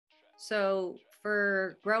So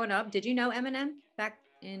for growing up, did you know Eminem back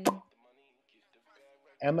in?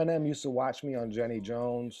 Eminem used to watch me on Jenny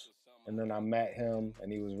Jones, and then I met him,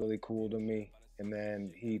 and he was really cool to me. And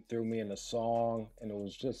then he threw me in a song, and it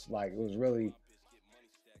was just like, it was really,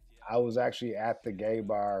 I was actually at the gay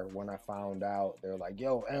bar when I found out. They're like,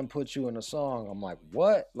 yo, M put you in a song. I'm like,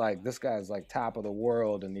 what? Like, this guy's like top of the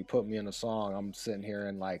world, and he put me in a song. I'm sitting here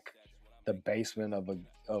in like the basement of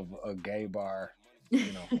a gay bar,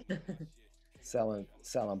 you know, selling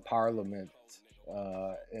Parliament,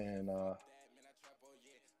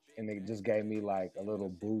 and it just gave me like a little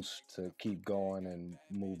boost to keep going and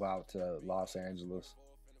move out to Los Angeles.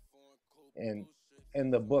 And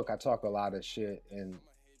in the book, I talk a lot of shit, and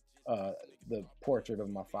the portrait of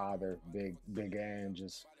my father, Big Ange,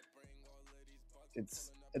 just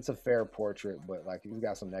it's a fair portrait, but like he's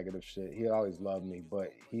got some negative shit. He always loved me,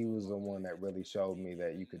 but he was the one that really showed me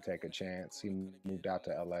that you could take a chance. He moved out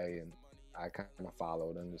to LA, and I kind of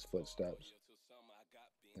followed in his footsteps.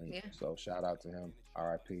 And Yeah. so shout out to him,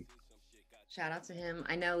 R.I.P. Shout out to him.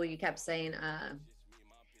 I know you kept saying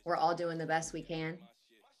we're all doing the best we can.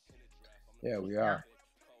 Yeah, we are.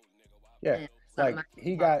 Yeah, like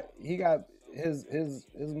he got his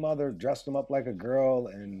mother dressed him up like a girl,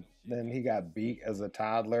 and then he got beat as a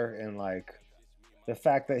toddler, and like the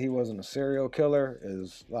fact that he wasn't a serial killer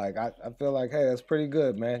is like, I feel like, hey, that's pretty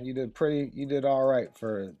good, man. You did all right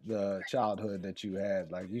for the childhood that you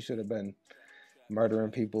had. Like, you should have been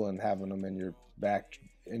murdering people and having them in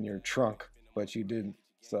your trunk, but you didn't.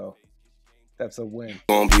 So that's a win.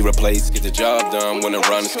 Won't be replaced, get the job done when the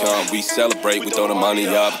runners come. We celebrate, we throw the money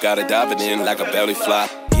up. Gotta dive it in like a belly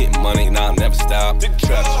flop. Getting money, nah, I'll never stop.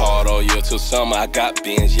 Trap's hard all year till summer. I got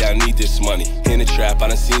bins, yeah, I need this money. In the trap, I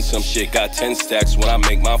done seen some shit. Got 10 stacks when I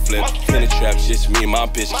make my flip. In the trap, just me and my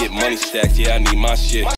bitch get money stacked. Yeah, I need my shit.